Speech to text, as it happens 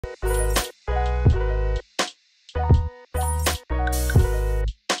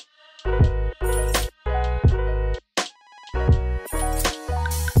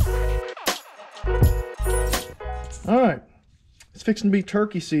All right, it's fixing to be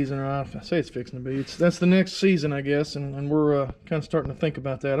turkey season, or I say it's fixing to be. That's the next season, I guess, and we're kind of starting to think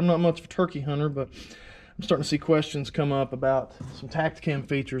about that. I'm not much of a turkey hunter, but I'm starting to see questions come up about some Tactacam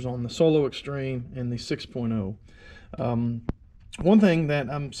features on the Solo Extreme and the 6.0. One thing that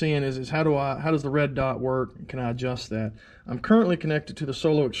I'm seeing is how does the red dot work? Can I adjust that? I'm currently connected to the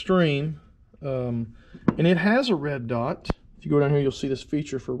Solo Extreme, and it has a red dot. If you go down here, you'll see this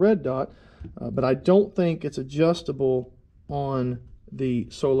feature for red dot, but I don't think it's adjustable on the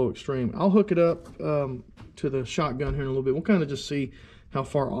Solo Extreme. I'll hook it up to the shotgun here in a little bit. We'll kind of just see how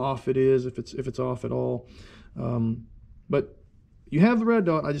far off it is, if it's off at all. But you have the red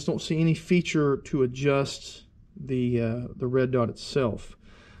dot. I just don't see any feature to adjust the red dot itself.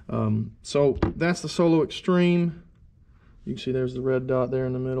 So that's the Solo Extreme. You can see there's the red dot there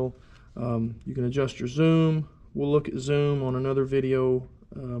in the middle. You can adjust your zoom. We'll look at zoom on another video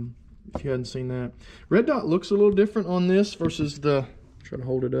if you hadn't seen that. Red dot looks a little different on this versus the, try to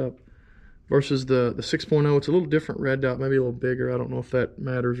hold it up, versus the 6.0. It's a little different red dot, maybe a little bigger. I don't know if that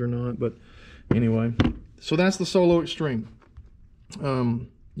matters or not, but anyway. So that's the Solo Extreme.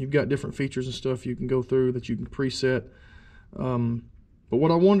 You've got different features and stuff you can go through that you can preset. But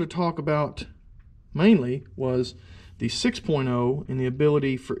what I wanted to talk about mainly was the 6.0 and the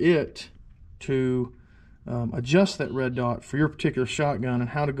ability for it to adjust that red dot for your particular shotgun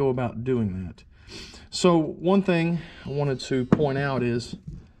and how to go about doing that. So one thing I wanted to point out is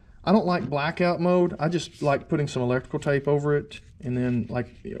I don't like blackout mode. I just like putting some electrical tape over it, and then,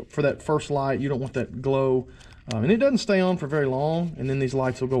 like, you know, for that first light, you don't want that glow, and it doesn't stay on for very long, and then these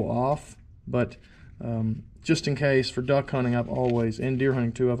lights will go off. But just in case, for duck hunting, I've always, and deer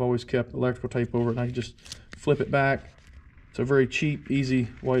hunting too, I've always kept electrical tape over it, and I can just flip it back. It's a very cheap, easy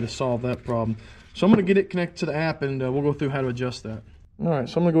way to solve that problem. So I'm going to get it connected to the app, and we'll go through how to adjust that. All right,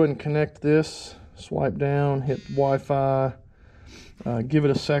 so I'm going to go ahead and connect this, swipe down, hit Wi-Fi, give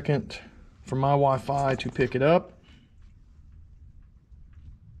it a second for my Wi-Fi to pick it up.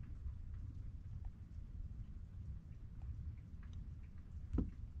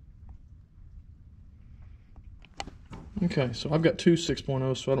 Okay, so I've got two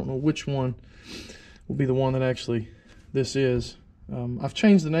 6.0s, so I don't know which one will be the one that actually this is. I've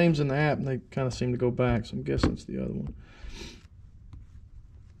changed the names in the app, and they kind of seem to go back, so I'm guessing it's the other one.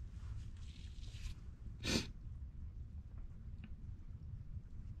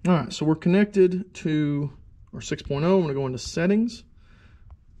 All right, so we're connected to our 6.0. I'm going to go into settings,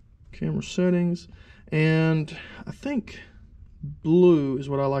 camera settings, and I think blue is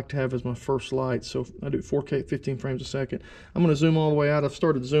what I like to have as my first light. So I do 4K at 15 frames a second. I'm going to zoom all the way out. I've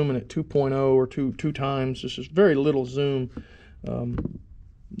started zooming at 2.0 or two times. This is very little zoom.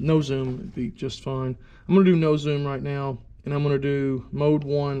 No zoom would be just fine. I'm going to do no zoom right now, and I'm going to do mode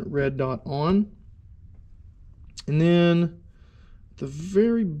 1 red dot on. And then at the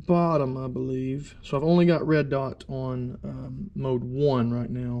very bottom, I believe, so I've only got red dot on mode 1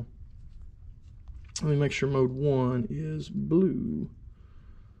 right now. Let me make sure mode 1 is blue.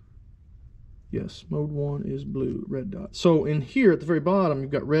 Yes, mode 1 is blue, red dot. So in here at the very bottom,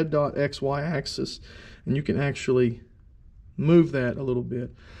 you've got red dot XY axis, and you can actually move that a little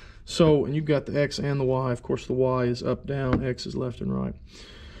bit. So, and you've got the X and the Y. Of course, the Y is up, down, X is left and right.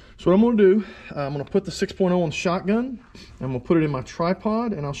 So what I'm going to do, I'm going to put the 6.0 on the shotgun, and I'm going to put it in my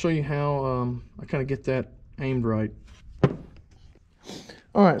tripod, and I'll show you how I kind of get that aimed right.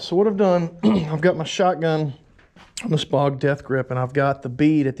 All right, so what I've done, I've got my shotgun on this bog death grip, and I've got the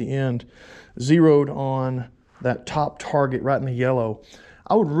bead at the end zeroed on that top target right in the yellow.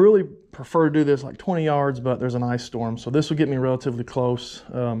 I would really prefer to do this like 20 yards, but there's an ice storm, so this will get me relatively close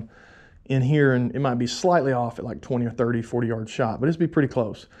in here, and it might be slightly off at like 20 or 30, 40-yard shot, but it's be pretty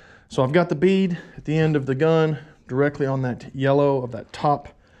close. So I've got the bead at the end of the gun directly on that yellow of that top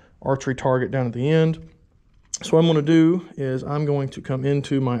archery target down at the end. So what I'm going to do is I'm going to come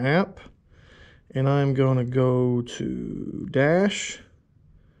into my app, and I'm going to go to dash,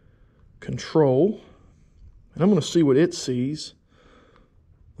 control, and I'm going to see what it sees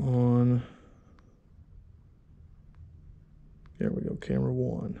on, there we go, camera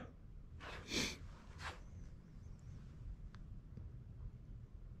 1.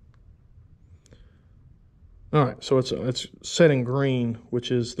 All right, so it's setting green,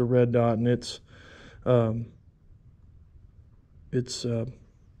 which is the red dot, and it's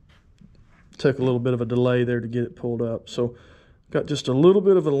took a little bit of a delay there to get it pulled up. So got just a little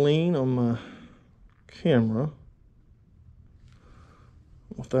bit of a lean on my camera.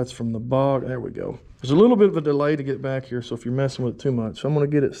 If that's from the bog, there we go. There's a little bit of a delay to get back here, so if you're messing with it too much. So I'm going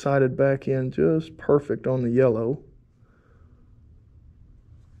to get it sighted back in just perfect on the yellow.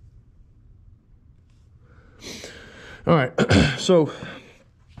 All right, so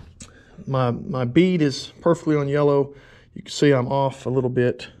my bead is perfectly on yellow. You can see I'm off a little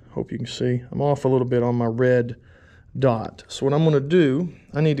bit. Hope you can see. I'm off a little bit on my red dot. So what I'm going to do,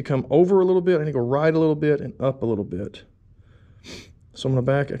 I need to come over a little bit. I need to go right a little bit and up a little bit. So I'm going to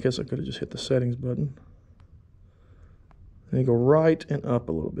back. I guess I could have just hit the settings button. I need to go right and up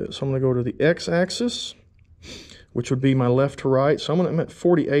a little bit. So I'm going to go to the x-axis, which would be my left to right. So I'm at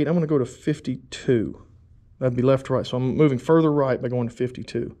 48. I'm going to go to 52. That'd be left to right. So I'm moving further right by going to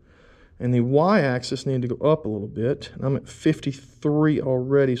 52. And the y-axis needed to go up a little bit. And I'm at 53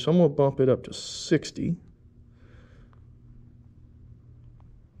 already, so I'm going to bump it up to 60.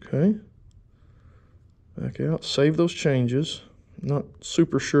 Okay. Back out. Save those changes. Not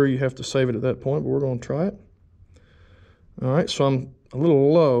super sure you have to save it at that point, but we're going to try it. All right, so I'm a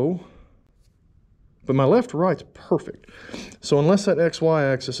little low, but my left to right's perfect. So unless that x-y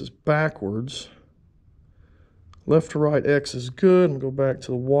axis is backwards, left to right x is good. I'm going to go back to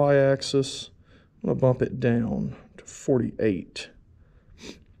the y-axis. I'm going to bump it down to 48.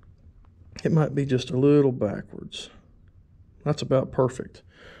 It might be just a little backwards. That's about perfect.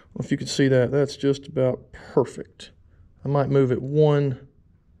 Well, if you can see that, that's just about perfect. I might move it one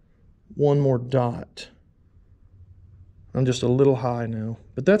more dot. I'm just a little high now,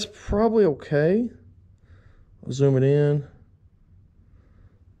 but that's probably okay. I'll zoom it in.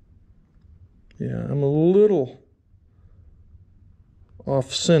 Yeah, I'm a little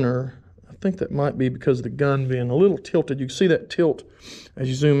off center. I think that might be because of the gun being a little tilted. You can see that tilt as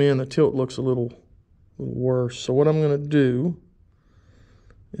you zoom in. The tilt looks a little worse. So what I'm going to do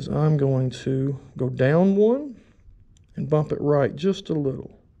is I'm going to go down one and bump it right just a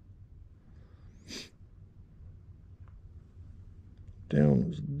little.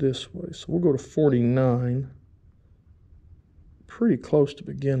 Down this way. So we'll go to 49. Pretty close to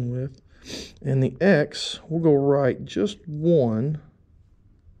begin with. And the X, we'll go right just one.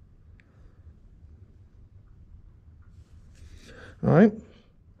 All right.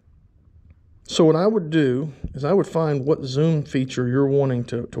 So what I would do is I would find what zoom feature you're wanting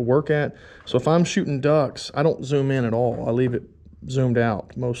to work at. So if I'm shooting ducks, I don't zoom in at all. I leave it zoomed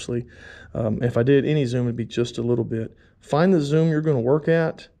out mostly. If I did any zoom, it'd be just a little bit. Find the zoom you're going to work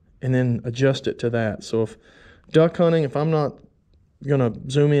at and then adjust it to that. So if duck hunting, if I'm not going to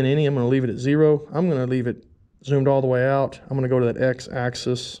zoom in any, I'm going to leave it at 0. I'm going to leave it zoomed all the way out. I'm going to go to that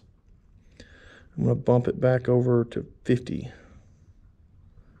x-axis. I'm going to bump it back over to 50.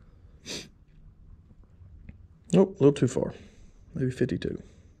 Nope, a little too far. Maybe 52.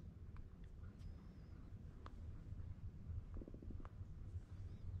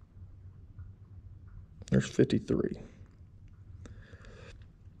 There's 53.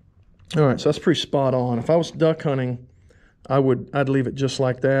 All right, so that's pretty spot on. If I was duck hunting, I'd leave it just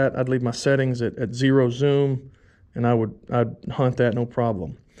like that. I'd leave my settings at 0 zoom, and I'd hunt that no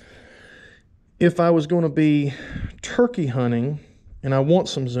problem. If I was going to be turkey hunting and I want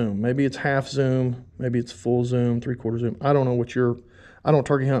some zoom, maybe it's half zoom, maybe it's full zoom, 3/4 zoom. I don't know I don't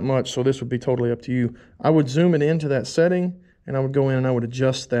turkey hunt much, so this would be totally up to you. I would zoom it into that setting, and I would go in and I would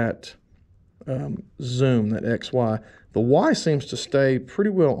adjust that zoom, that XY. The Y seems to stay pretty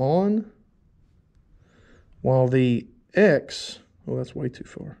well on, while the X, oh, that's way too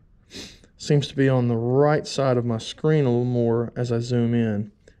far, seems to be on the right side of my screen a little more as I zoom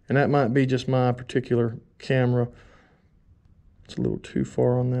in. And that might be just my particular camera. It's a little too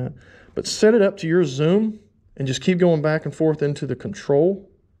far on that. But set it up to your zoom and just keep going back and forth into the control.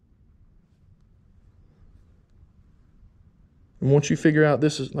 And once you figure out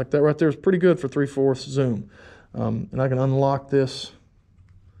this is like that right there is pretty good for 3/4 zoom. And I can unlock this,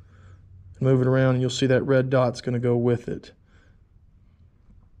 move it around, and you'll see that red dot's going to go with it.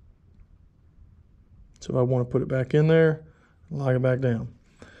 So I want to put it back in there, lock it back down.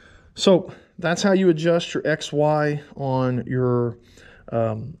 So that's how you adjust your XY on your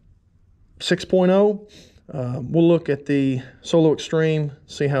 6.0. We'll look at the Solo Extreme,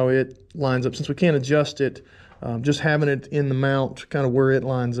 see how it lines up. Since we can't adjust it, just having it in the mount, kind of where it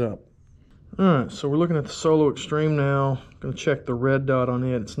lines up. All right, so we're looking at the Solo Extreme now. Going to check the red dot on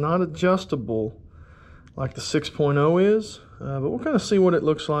it. It's not adjustable like the 6.0 is, but we'll kind of see what it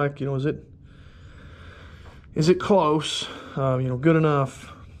looks like. You know, is it close? You know, good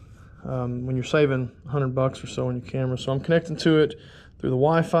enough when you're saving $100 or so on your camera. So I'm connecting to it through the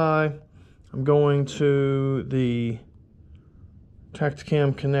Wi-Fi. I'm going to the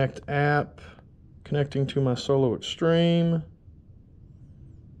Tactacam Connect app, connecting to my Solo Extreme.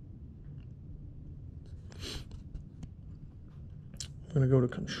 I'm going to go to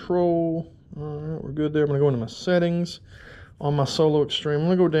control. All right, we're good there. I'm going to go into my settings on my Solo Extreme. I'm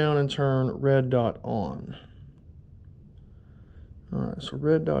going to go down and turn red dot on. All right, so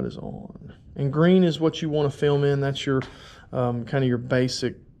red dot is on. And green is what you want to film in. That's your kind of your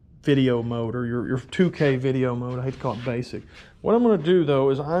basic video mode, or your 2K video mode. I hate to call it basic. What I'm going to do, though,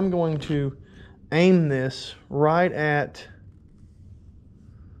 is I'm going to aim this right at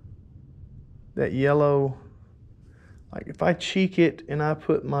that yellow. Like if I cheek it and I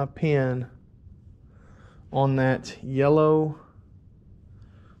put my pen on that yellow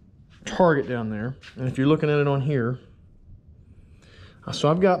target down there, and if you're looking at it on here, so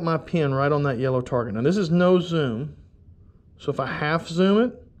I've got my pen right on that yellow target. Now this is no zoom, so if I half zoom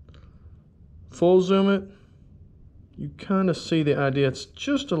it, full zoom it, you kind of see the idea. It's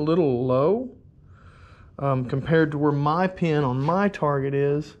just a little low compared to where my pen on my target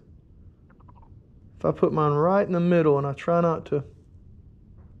is. If I put mine right in the middle and I try not to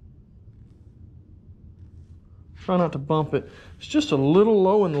bump it, it's just a little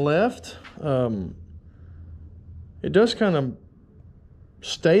low and left. It does kind of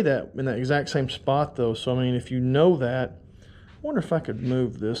stay that in that exact same spot though. So I mean, if you know that, I wonder if I could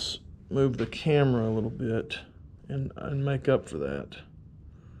move the camera a little bit and make up for that.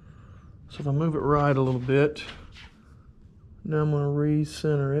 So if I move it right a little bit, now I'm going to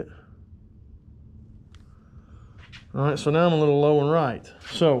recenter it. All right, so now I'm a little low and right.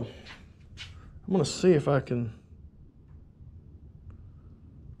 So I'm going to see if I can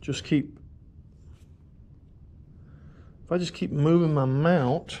just keep, if I just keep moving my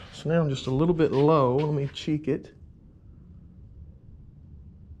mount. So now I'm just a little bit low. Let me cheek it.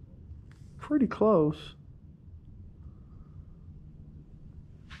 Pretty close.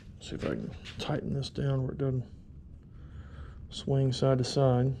 See if I can tighten this down where it doesn't swing side to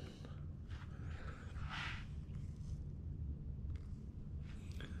side.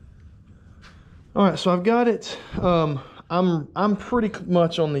 All right, so I've got it. I'm pretty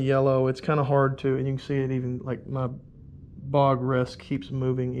much on the yellow. It's kind of hard to, and you can see it even like my bog rest keeps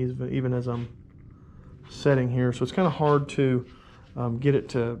moving even as I'm setting here. So it's kind of hard to get it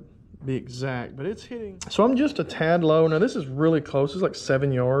to be exact, but it's hitting. So I'm just a tad low. Now this is really close. It's like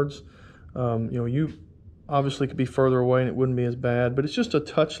 7 yards. You know, you obviously could be further away and it wouldn't be as bad, but it's just a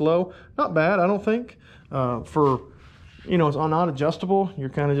touch low. Not bad, I don't think. For, you know, it's not adjustable. You're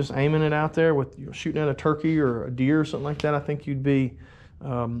kind of just aiming it out there with, you know, shooting at a turkey or a deer or something like that. I think you'd be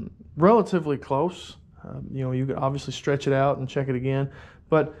relatively close. You know, you could obviously stretch it out and check it again.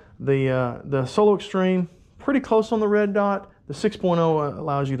 But the Solo Extreme, pretty close on the red dot. The 6.0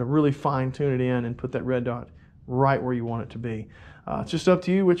 allows you to really fine tune it in and put that red dot right where you want it to be. It's just up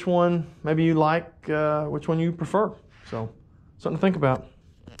to you which one maybe you like, which one you prefer. So something to think about.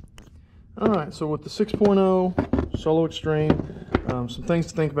 All right, so with the 6.0 Solo Extreme, some things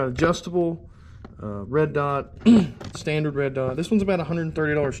to think about. Adjustable, red dot, standard red dot. This one's about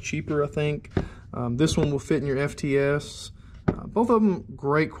 $130 cheaper, I think. This one will fit in your FTS. Both of them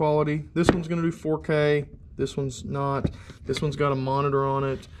great quality. This one's going to do 4K. This one's not. This one's got a monitor on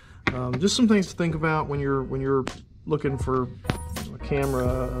it. Just some things to think about when you're looking for a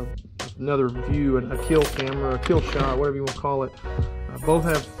camera, another view, a kill camera, a kill shot, whatever you want to call it. Both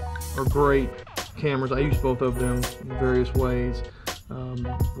are great cameras. I use both of them in various ways.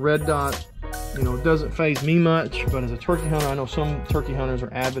 Red dot, you know, doesn't faze me much, but as a turkey hunter, I know some turkey hunters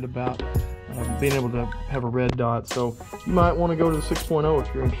are avid about being able to have a red dot. So you might want to go to the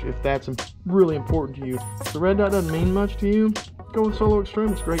 6.0 if that's really important to you. If the red dot doesn't mean much to you, go with Solo Extreme.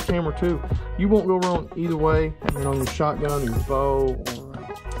 It's a great camera too. You won't go wrong either way. I mean, on your shotgun, your bow,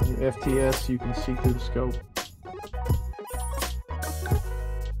 or your FTS, you can see through the scope.